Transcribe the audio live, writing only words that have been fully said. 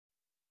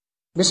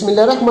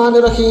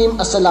बिस्मिल्लाहिर्रहमानिर्रहीम।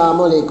 अस्सलाम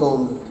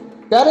वालेकुम।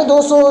 प्यारे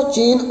दोस्तों,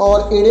 चीन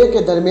और इंडिया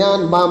के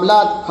दरमियान मामला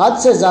हद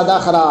से ज़्यादा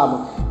ख़राब,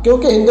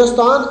 क्योंकि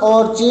हिंदुस्तान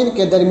और चीन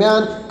के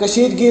दरमियान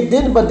कशीदगी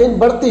दिन ब दिन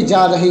बढ़ती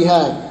जा रही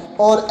है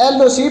और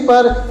LOC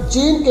पर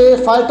चीन के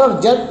फाइटर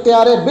जेट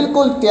तैयारे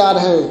बिल्कुल तैयार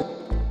हैं,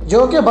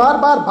 जो कि बार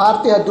बार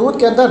भारतीय हदूद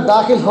के अंदर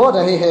दाखिल हो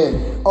रहे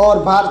हैं। और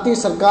भारतीय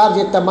सरकार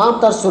ये तमाम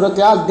तर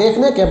सूरत-हाल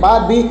देखने के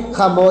बाद भी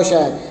खामोश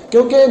है,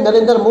 क्योंकि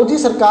नरेंद्र मोदी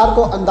सरकार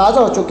को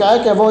अंदाज़ा हो चुका है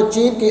कि वो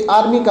चीन की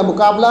आर्मी का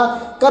मुकाबला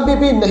कभी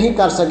भी नहीं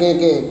कर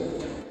सकेंगे।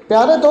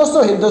 प्यारे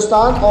दोस्तों,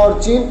 हिंदुस्तान और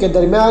चीन के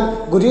दरमियान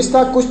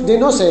गुज़िश्ता कुछ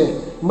दिनों से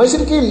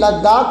मशरकी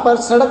लद्दाख पर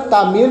सड़क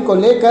तामीर को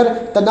लेकर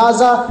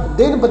तनाज़ा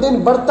दिन ब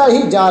दिन बढ़ता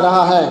ही जा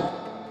रहा है।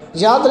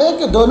 याद रहे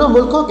कि दोनों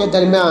मुल्कों के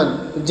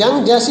दरमियान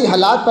जंग जैसी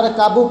हालात पर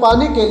काबू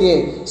पाने के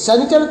लिए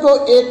शनिचर को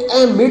एक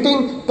अहम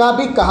मीटिंग का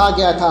भी कहा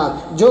गया था,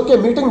 जो कि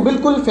मीटिंग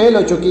बिल्कुल फेल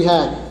हो चुकी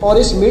है। और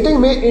इस मीटिंग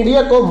में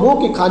इंडिया को मुंह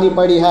की खानी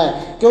पड़ी है,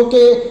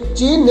 क्योंकि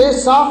चीन ने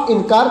साफ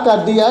इनकार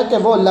कर दिया है कि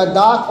वो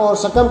लद्दाख और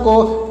सकम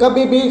को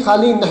कभी भी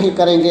खाली नहीं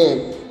करेंगे।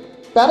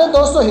 प्यारे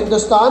दोस्तों,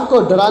 हिंदुस्तान को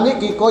डराने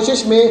की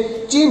कोशिश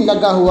में चीन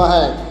लगा हुआ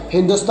है।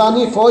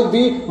 हिंदुस्तानी फौज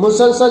भी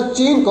मुसलसल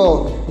चीन को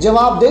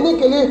जवाब देने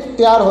के लिए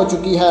तैयार हो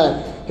चुकी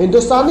है।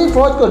 हिंदुस्तानी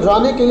फौज को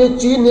डराने के लिए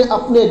चीन ने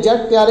अपने जेट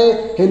तैयारे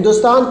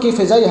हिंदुस्तान की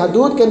फिजाई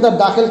हदूद के अंदर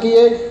दाखिल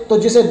किए, तो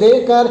जिसे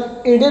देखकर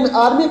इंडियन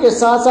आर्मी के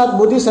साथ साथ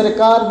मोदी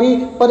सरकार भी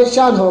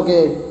परेशान हो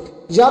गए।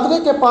 याद रहे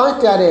कि 5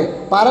 तैयारे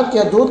भारत की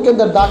हदूद के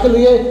अंदर दाखिल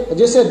हुए,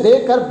 जिसे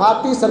देखकर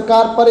भारतीय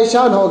सरकार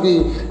परेशान हो गई,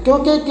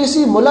 क्योंकि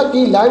किसी मुल्क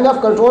की लाइन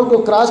ऑफ कंट्रोल को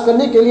क्रॉस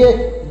करने के लिए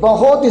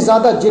बहुत ही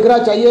ज़्यादा जिगरा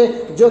चाहिए,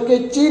 जो कि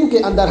चीन के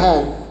अंदर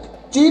है।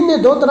 चीन ने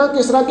 2 तरह के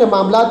इस तरह के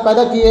मामला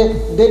पैदा किए,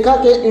 देखा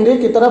कि इंडिया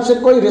की तरफ से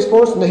कोई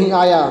रिस्पॉन्स नहीं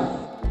आया,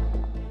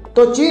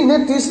 तो चीन ने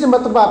तीसरी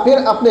मरतबा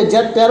फिर अपने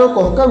जेट तैयारों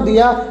को हुक्म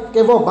दिया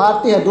कि वो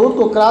भारतीय हदूद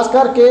को क्रॉस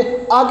करके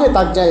आगे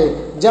तक जाए।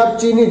 जब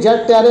चीनी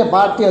जेट तैयारे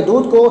भारतीय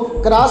हदूद को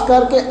क्रॉस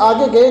करके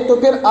आगे गए, तो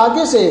फिर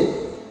आगे से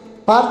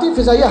भारतीय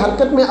फिजाइया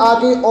हरकत में आ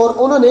गई और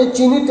उन्होंने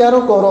चीनी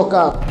तैयारों को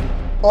रोका।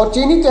 और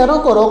चीनी तैयारों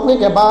को रोकने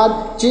के बाद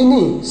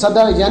चीनी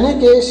सदर यानी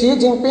कि शी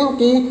जिनपिंग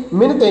की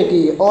मिन्नतें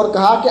की और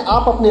कहा कि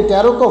आप अपने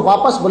तैयारों को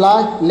वापस बुला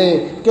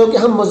लें, क्योंकि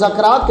हम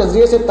मुज़ाकरात के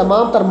ज़रिए से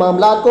तमाम तर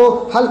मामला को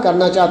हल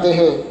करना चाहते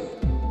हैं।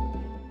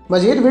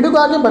 मज़ीद वीडियो को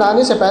आगे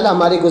बढ़ाने से पहले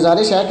हमारी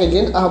गुजारिश है कि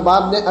जिन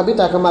अहबाब ने अभी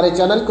तक हमारे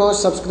चैनल को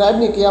सब्सक्राइब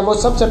नहीं किया, वो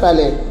सबसे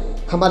पहले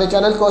हमारे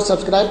चैनल को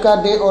सब्सक्राइब कर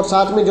दें और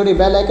साथ में जुड़ी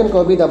बेल आइकन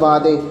को भी दबा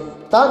दें,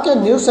 ताकि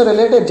न्यूज़ से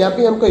रिलेटेड जब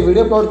भी हम कोई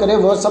वीडियो अपलोड करें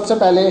वो सबसे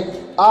पहले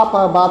आप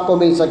अहबाब को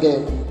मिल सके।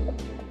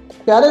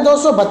 प्यारे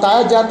दोस्तों,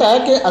 बताया जाता है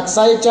कि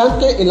अक्साई चांद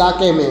के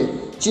इलाके में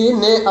चीन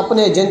ने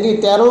अपने जंगी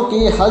तैयारों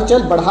की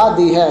हलचल बढ़ा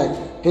दी है।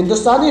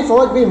 हिंदुस्तानी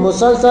फौज भी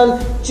मुसलसल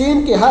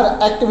चीन की हर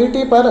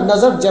एक्टिविटी पर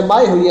नज़र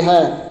जमाई हुई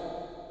है।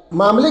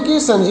 मामले की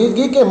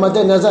संजीदगी के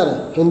मद्देनज़र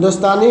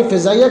हिंदुस्तानी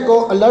फिजाइया को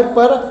अलर्ट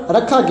पर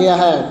रखा गया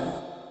है।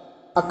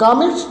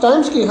 इकोनॉमिक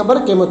टाइम्स की खबर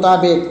के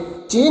मुताबिक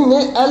चीन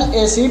ने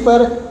LAC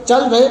पर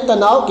चल रहे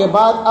तनाव के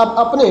बाद अब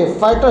अपने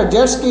फाइटर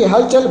जेट्स की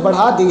हलचल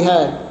बढ़ा दी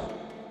है।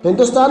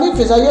 हिंदुस्तानी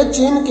फिजाइया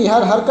चीन की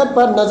हर हरकत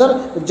पर नज़र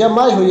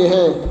जमाए हुए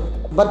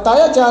हैं।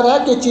 बताया जा रहा है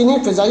कि चीनी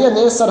फिजाइया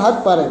ने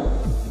सरहद पर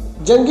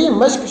जंगी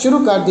मशक शुरू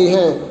कर दी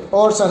है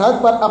और सरहद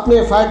पर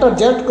अपने फाइटर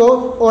जेट को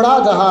उड़ा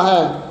रहा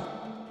है।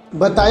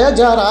 बताया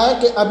जा रहा है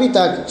कि अभी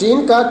तक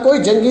चीन का कोई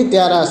जंगी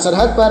तैयारा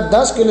सरहद पर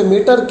 10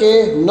 किलोमीटर के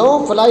नो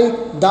फ्लाई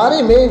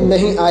दायरे में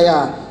नहीं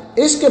आया।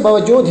 इसके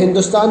बावजूद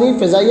हिंदुस्तानी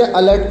फिजाइया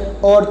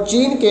अलर्ट और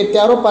चीन के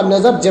तैयारों पर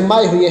नज़र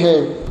जमाए हुए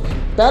हैं।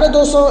 प्यारे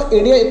दोस्तों,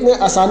 इंडिया इतने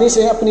आसानी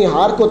से अपनी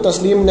हार को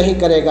तस्लीम नहीं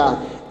करेगा।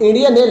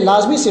 इंडिया ने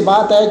लाजमी सी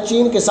बात है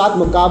चीन के साथ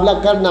मुकाबला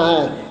करना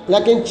है,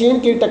 लेकिन चीन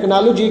की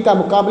टेक्नोलॉजी का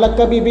मुकाबला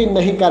कभी भी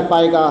नहीं कर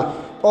पाएगा।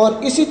 और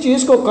इसी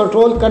चीज़ को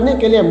कंट्रोल करने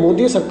के लिए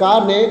मोदी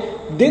सरकार ने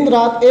दिन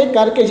रात एक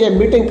करके ये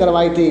मीटिंग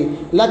करवाई थी।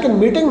 लेकिन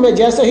मीटिंग में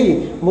जैसे ही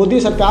मोदी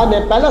सरकार ने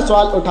पहला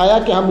सवाल उठाया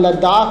कि हम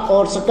लद्दाख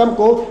और सकम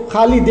को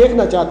खाली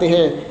देखना चाहते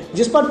हैं,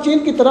 जिस पर चीन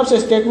की तरफ से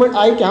स्टेटमेंट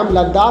आई कि हम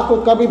लद्दाख को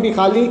कभी भी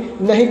खाली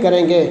नहीं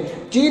करेंगे।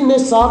 चीन ने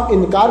साफ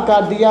इनकार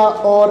कर दिया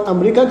और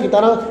अमेरिका की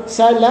तरह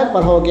साइडलाइन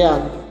पर हो गया।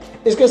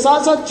 इसके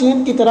साथ साथ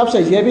चीन की तरफ से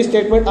यह भी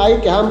स्टेटमेंट आई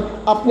कि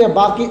हम अपने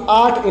बाकी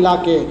 8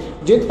 इलाके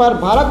जिन पर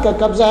भारत का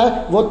कब्जा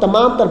है वो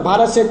तमाम तर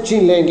भारत से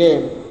छीन लेंगे।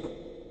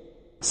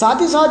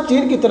 साथ ही साथ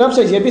चीन की तरफ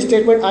से यह भी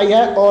स्टेटमेंट आई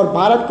है और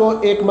भारत को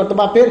एक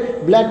मरतबा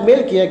फिर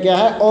ब्लैकमेल किया गया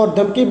है और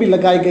धमकी भी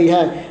लगाई गई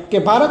है कि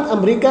भारत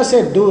अमेरिका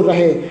से दूर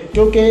रहे,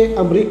 क्योंकि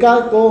अमेरिका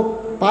को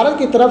भारत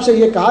की तरफ से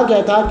ये कहा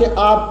गया था कि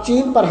आप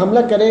चीन पर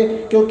हमला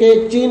करें, क्योंकि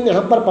चीन ने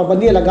हम पर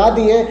पाबंदियाँ लगा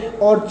दी हैं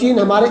और चीन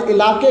हमारे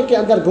इलाके के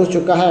अंदर घुस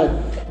चुका है।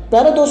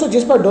 प्यारे दोस्तों,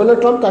 जिस पर डोनाल्ड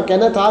ट्रंप का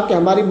कहना था कि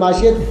हमारी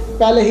माशियत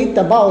पहले ही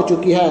तबाह हो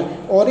चुकी है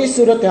और इस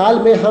सूरत हाल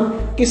में हम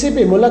किसी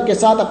भी मुल्क के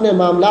साथ अपने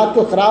मामलात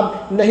को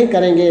ख़राब नहीं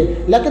करेंगे।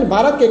 लेकिन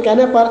भारत के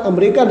कहने पर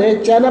अमेरिका ने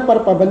चाइना पर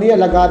पाबंदियाँ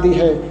लगा दी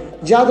हैं।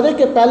 याद रहे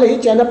कि पहले ही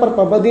चाइना पर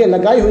पाबंदियाँ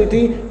लगाई हुई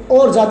थी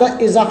और ज़्यादा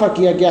इजाफा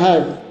किया गया है।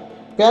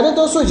 प्यारे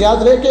दोस्तों,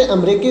 याद रहे कि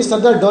अमेरिकी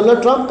सदर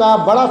डोनाल्ड ट्रंप का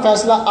बड़ा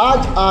फैसला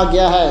आज आ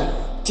गया है।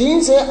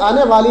 चीन से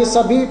आने वाली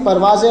सभी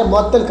परवाज़ें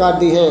मुअत्तल कर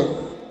दी हैं।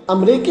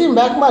 अमरीकी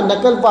महकमा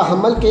नकल व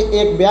हमल के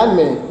एक बयान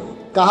में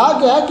कहा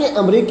गया कि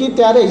अमरीकी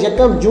तैयारे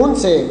 1 जून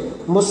से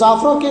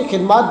मुसाफिरों की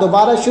खिदमत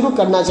दोबारा शुरू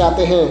करना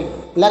चाहते हैं,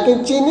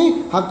 लेकिन चीनी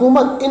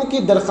हुकूमत इनकी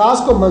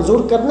दरख्वास्त को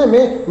मंजूर करने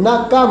में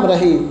नाकाम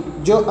रही,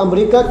 जो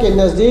अमरीका के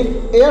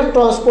नज़दीक एयर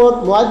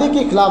ट्रांसपोर्ट मुआहदे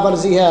की खिलाफ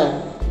वर्जी है।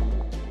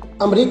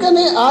 अमरीका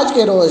ने आज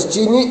के रोज़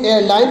चीनी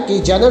एयरलाइन की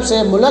जानब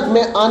से मुल्क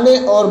में आने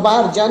और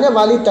बाहर जाने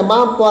वाली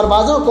तमाम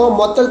परवाज़ों को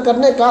मुअत्तल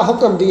करने का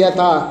हुक्म दिया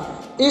था।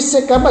 इससे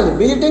कबल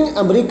बीजिंग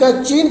अमरीका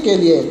चीन के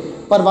लिए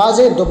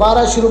परवाज़ें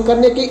दोबारा शुरू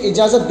करने की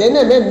इजाज़त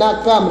देने में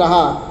नाकाम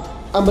रहा।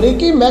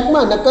 अमरीकी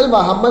महकमा नकल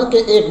व हमल के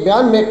एक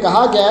बयान में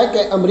कहा गया है कि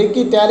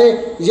अमरीकी तैयारे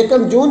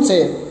 1 जून से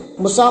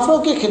मुसाफिरों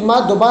की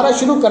खिदमत दोबारा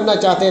शुरू करना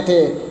चाहते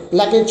थे,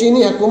 लेकिन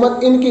चीनी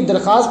हुकूमत इनकी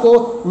दरख्वास्त को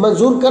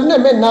मंजूर करने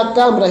में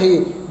नाकाम रही,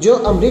 जो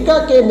अमरीका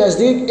के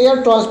नज़दीक एयर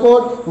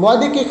ट्रांसपोर्ट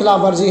मुआहदे की खिलाफ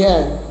वर्जी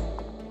है।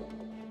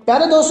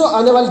 प्यारे दोस्तों,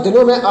 आने वाले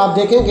दिनों में आप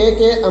देखेंगे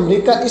कि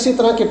अमेरिका इसी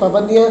तरह की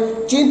पाबंदियां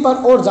चीन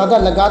पर और ज़्यादा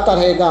लगाता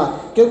रहेगा,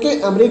 क्योंकि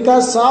अमेरिका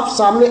साफ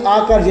सामने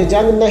आकर ये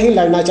जंग नहीं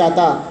लड़ना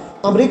चाहता।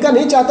 अमेरिका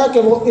नहीं चाहता कि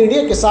वो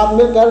इंडिया के साथ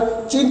मिलकर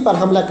चीन पर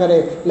हमला करे,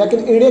 लेकिन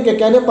इंडिया के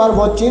कहने पर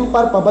वो चीन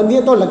पर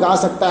पाबंदियां तो लगा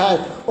सकता है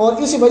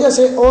और इसी वजह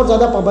से और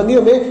ज़्यादा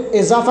पाबंदियों में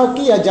इजाफा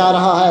किया जा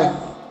रहा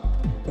है।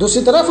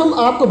 दूसरी तरफ हम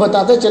आपको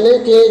बताते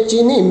चलें कि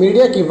चीनी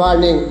मीडिया की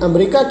वार्निंग,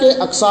 अमेरिका के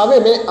अक्सावे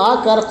में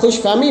आकर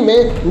खुशफहमी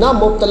में ना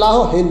मुब्तला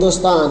हो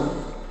हिंदुस्तान।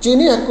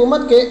 चीनी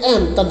हुकूमत के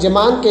अहम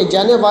तर्जमान के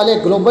जाने वाले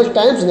ग्लोबल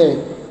टाइम्स ने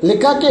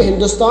लिखा कि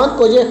हिंदुस्तान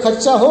को ये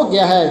खदशा हो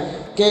गया है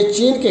कि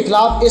चीन के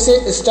खिलाफ इसे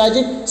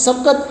स्ट्रेटेजिक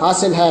सबकत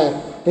हासिल है।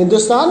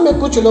 हिंदुस्तान में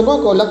कुछ लोगों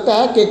को लगता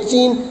है कि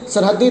चीन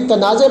सरहदी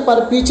तनाज़े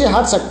पर पीछे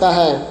हट सकता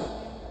है।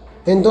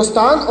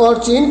 हिंदुस्तान और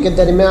चीन के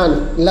दरमियान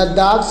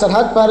लद्दाख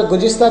सरहद पर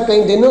गुज़िश्ता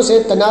कई दिनों से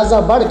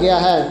तनाज़ा बढ़ गया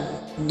है।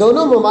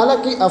 दोनों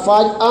ममालिक की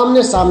अफवाज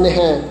आमने सामने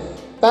हैं।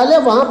 पहले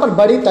वहां पर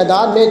बड़ी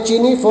तादाद में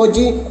चीनी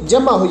फौजी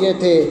जमा हुए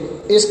थे।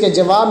 इसके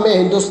जवाब में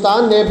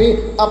हिंदुस्तान ने भी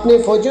अपनी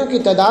फौजियों की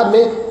तादाद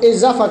में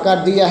इजाफा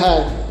कर दिया है।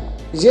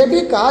 ये भी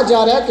कहा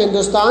जा रहा है कि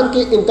हिंदुस्तान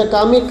की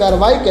इंतकामी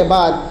कार्रवाई के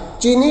बाद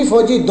चीनी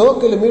फौजी 2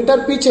 किलोमीटर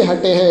पीछे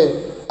हटे हैं।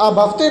 अब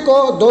हफ्ते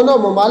को दोनों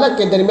ममालिक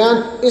के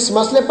दरमियान इस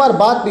मसले पर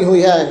बात भी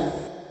हुई है।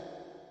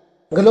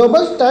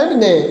 ग्लोबल टाइम्स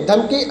ने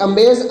धमकी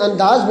अमेज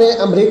अंदाज में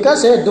अमेरिका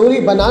से दूरी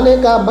बनाने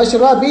का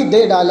मशवरा भी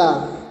दे डाला।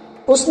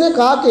 उसने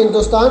कहा कि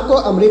हिंदुस्तान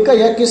को अमेरिका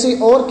या किसी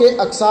और के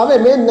अक्सावे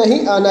में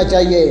नहीं आना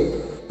चाहिए।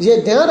 ये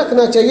ध्यान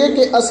रखना चाहिए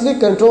कि असली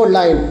कंट्रोल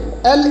लाइन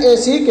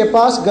LAC के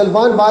पास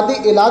गलवान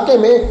वादी इलाके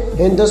में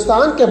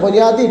हिंदुस्तान के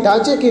बुनियादी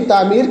ढांचे की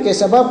तामीर के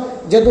सबब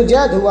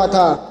जदोजहद हुआ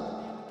था।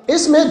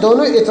 इसमें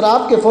दोनों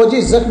इतराफ के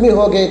फौजी जख्मी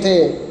हो गए थे।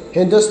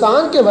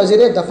 हिंदुस्तान के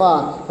वजीर दफा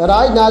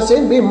राजनाथ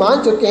सिंह भी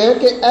मान चुके हैं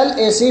कि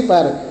LAC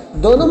पर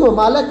दोनों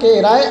ममालिक के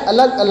राय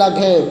अलग अलग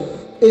हैं।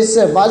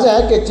 इससे वाजह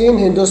है कि चीन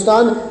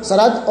हिंदुस्तान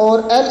सरहद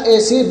और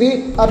LAC भी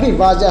अभी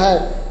वाजह है।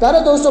 प्यारे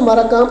दोस्तों,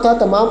 हमारा काम था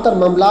तमाम तर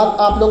मामलात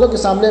आप लोगों के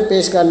सामने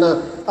पेश करना।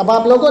 अब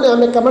आप लोगों ने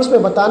हमें कमेंट्स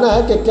में बताना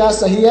है कि क्या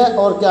सही है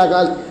और क्या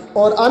गलत,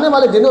 और आने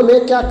वाले दिनों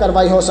में क्या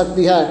कार्रवाई हो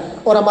सकती है।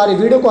 और हमारी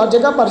वीडियो को हर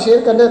जगह पर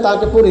शेयर करना है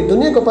ताकि पूरी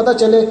दुनिया को पता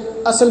चले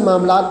असल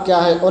मामलात क्या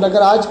है। और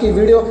अगर आज की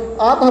वीडियो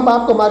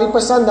आपको हमारी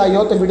पसंद आई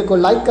हो तो वीडियो को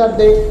लाइक कर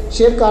दें,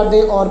 शेयर कर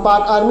दें और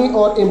पाक आर्मी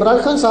और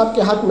इमरान खान साहब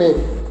के हक में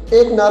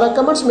एक नारा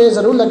कमेंट्स में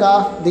ज़रूर लगा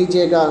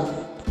दीजिएगा।